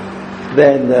clothing,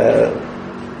 then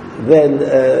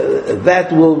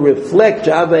that will reflect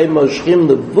so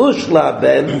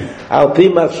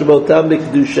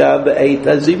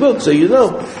you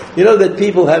know that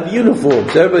people have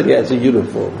uniforms. Everybody has a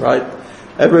uniform, right?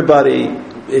 Everybody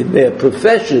in their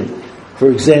profession, for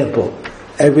example,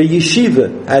 every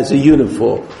yeshiva has a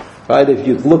uniform, right? If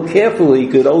you look carefully,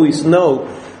 you could always know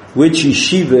which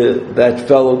yeshiva that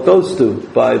fellow goes to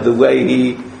by the way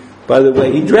he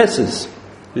dresses.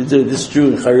 This is true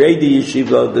in Haredi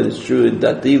yeshiva, this is true in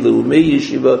Dati Leumi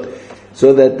yeshiva,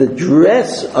 so that the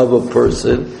dress of a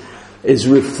person is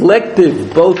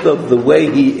reflective both of the way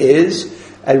he is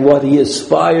and what he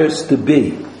aspires to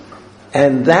be.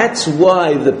 And that's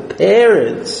why the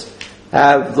parents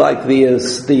have like the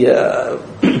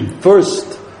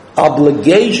first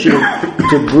obligation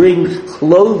to bring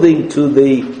clothing to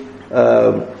the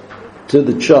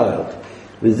child.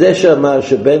 V'zeh shama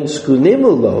sheben skunim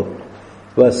lo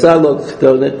v'asa lo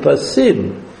ketonet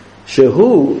pasim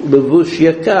shehu levush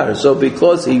yakar. So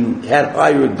because he had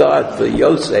high regard for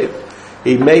Yosef,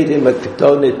 he made him a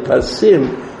ketonet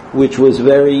pasim, which was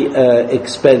very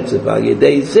expensive. Al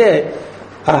yedei zeh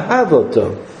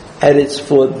ahavoto. And it's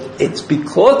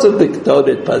because of the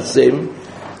Ketonet Pasim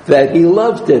that he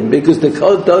loved him, because the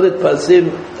Ketonet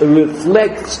Pasim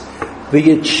reflects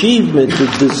the achievement, the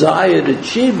desired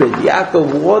achievement.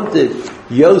 Yaakov wanted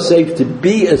Yosef to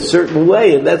be a certain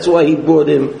way, and that's why he brought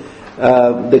him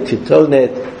the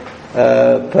Ketonet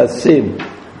Pasim.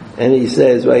 And he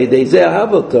says, "Vayidezeh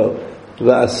havoto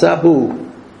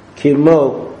v'asahu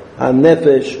kimo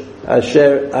hanefesh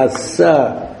asher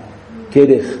asa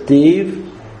kedichtiv."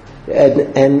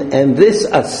 And this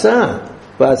asa,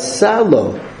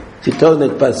 vasalo,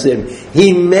 ketonet pasim,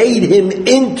 he made him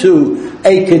into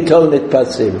a ketonet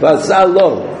pasim.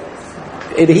 Vasalo.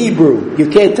 In Hebrew, you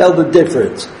can't tell the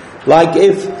difference. Like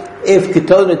if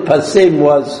ketonet pasim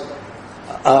was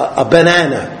a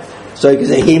banana, so you can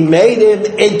say he made him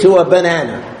into a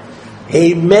banana.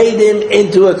 He made him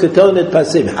into a ketonet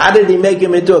pasim. How did he make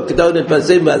him into a ketonet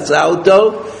pasim?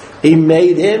 Vasalto. He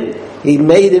made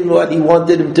him what he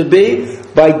wanted him to be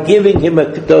by giving him a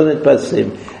ketonet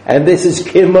pasim. And this is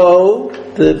kimo,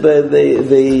 the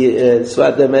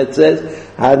Sfat Emet says,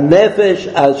 hanefesh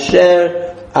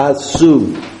asher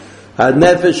asu.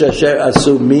 Hanefesh asher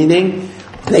asu, meaning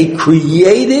they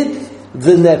created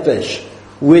the nefesh,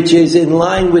 which is in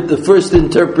line with the first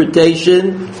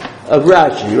interpretation of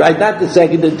Rashi, right? Not the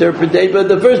second interpretation, but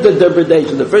the first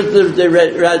interpretation. The first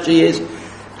interpretation of Rashi is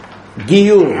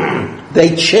Giyur.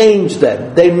 They changed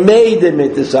them. They made them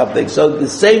into something. So the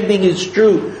same thing is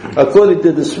true according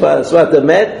to the Sfat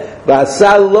Emet.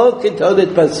 V'asalo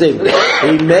ketonet pasim.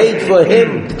 He made for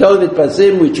him ketonet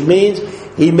pasim, which means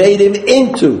he made him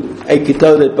into a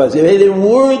ketonet pasim. He made him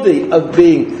worthy of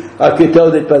being a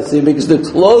ketonet pasim, because the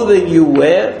clothing you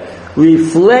wear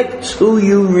reflects who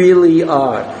you really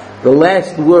are. The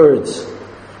last words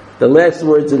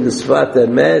in the Sfat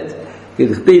Emet.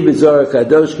 כתכתיב בזוהר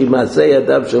הקדוש כי מעשה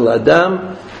ידיו של האדם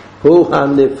הוא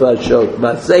הנפשות.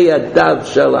 מעשה ידיו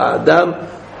של האדם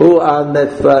הוא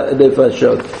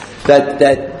הנפשות.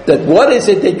 That what is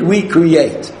it that we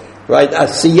create? Right?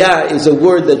 Asiyah is a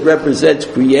word that represents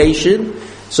creation.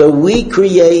 So we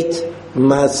create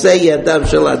מעשה ידיו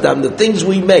של האדם, the things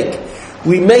we make.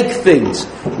 We make things.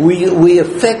 We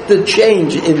affect the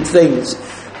change in things.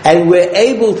 And we're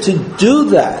able to do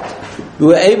that.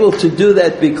 We're able to do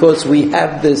that because we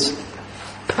have this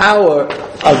power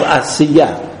of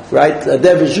asiyah, right?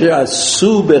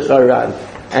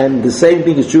 And the same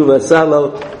thing is true of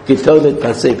asalo ketonet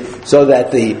pasim. So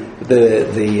that the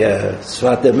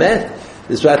Sfat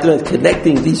Emet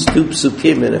connecting these two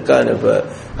psukim in a kind of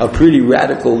a pretty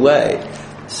radical way,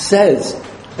 says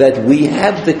that we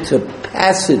have the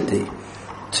capacity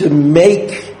to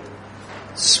make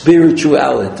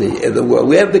spirituality in the world.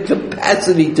 We have the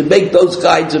capacity to make those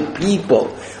kinds of people.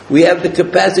 We have the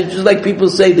capacity, just like people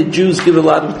say the Jews give a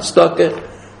lot of tzedakah.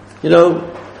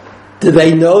 Do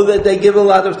they know that they give a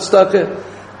lot of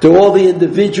tzedakah? Do all the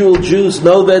individual Jews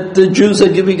know that the Jews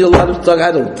are giving a lot of tzedakah?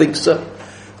 I don't think so.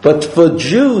 But for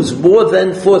Jews, more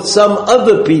than for some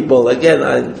other people, again,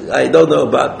 I don't know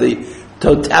about the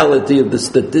totality of the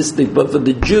statistic, but for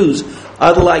the Jews,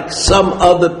 unlike some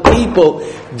other people,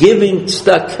 giving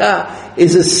tzedakah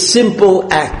is a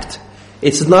simple act.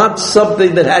 It's not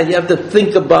something that you have to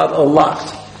think about a lot.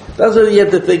 That's what you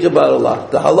have to think about a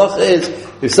lot. The halacha is,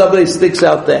 if somebody sticks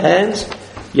out their hands,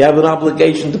 you have an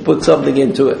obligation to put something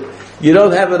into it. You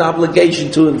don't have an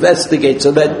obligation to investigate,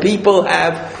 so that people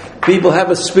have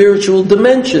a spiritual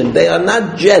dimension. They are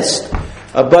not just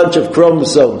a bunch of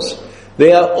chromosomes.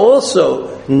 They are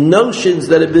also notions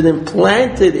that have been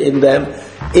implanted in them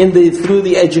through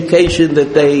the education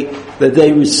that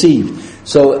they received.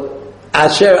 So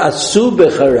Asher Asu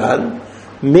Becharan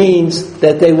means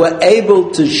that they were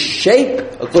able to shape,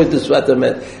 according to Sfat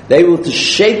HaMelech, they were able to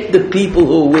shape the people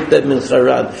who were with them in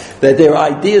Haran, that their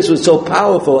ideas were so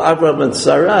powerful, Avram and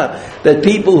Sarah, that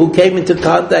people who came into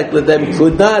contact with them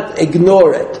could not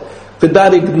ignore it, could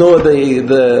not ignore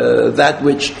that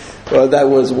which that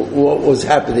was what was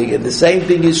happening. And the same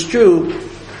thing is true.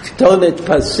 Ketonet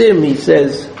Pasim, he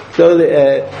says,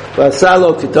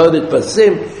 Vasalo Ketonet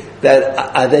Pasim,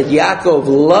 that Yaakov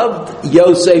loved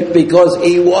Yosef because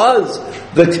he was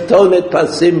the Ketonet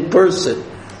Pasim person,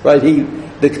 right?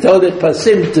 The Ketonet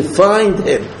Pasim defined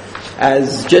him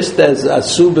as, just as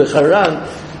Asu B'Charan,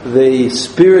 the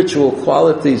spiritual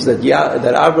qualities that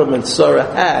Avram and Sarah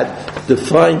had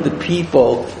defined the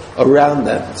people around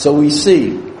them. So we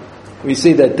see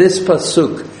that this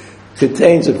pasuk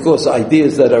contains, of course,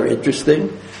 ideas that are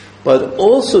interesting, but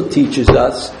also teaches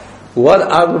us what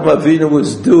Avram Avinu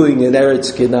was doing in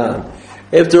Eretz Canaan.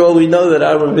 After all, we know that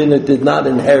Avram Avinu did not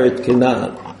inherit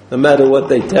Canaan, no matter what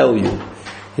they tell you.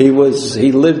 He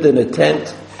lived in a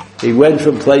tent. He went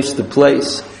from place to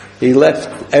place. He left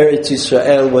Eretz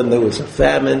Yisrael when there was a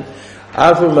famine.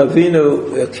 Avram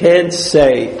Avinu can't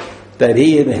say that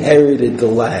he inherited the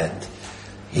land.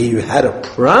 He had a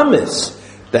promise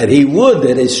that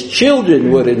that his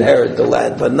children would inherit the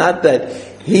land, but not that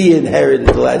he inherited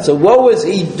the land. So what was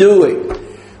he doing?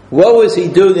 What was he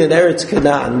doing in Eretz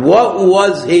Canaan? What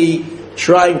was he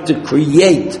trying to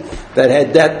create that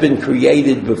had that been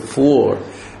created before?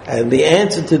 And the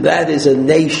answer to that is a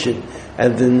nation.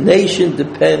 And the nation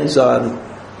depends on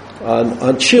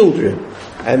children.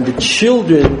 And the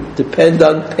children depend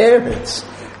on parents.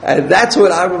 And that's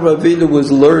what Avraham Avinu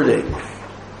was learning.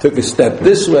 Took a step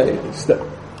this way, a step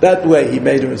that way. He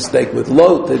made a mistake with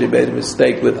Lot, and he made a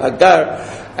mistake with Hagar.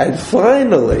 And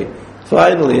finally,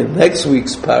 in next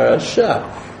week's parasha,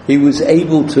 he was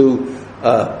able to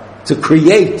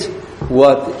create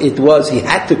what it was he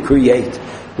had to create,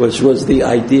 which was the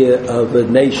idea of a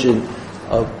nation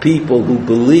of people who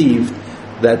believed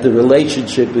that the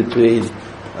relationship between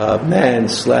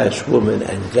man/woman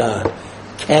and God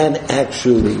can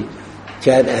actually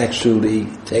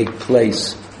take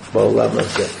place.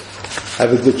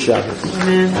 Have a good Shabbos. Amen.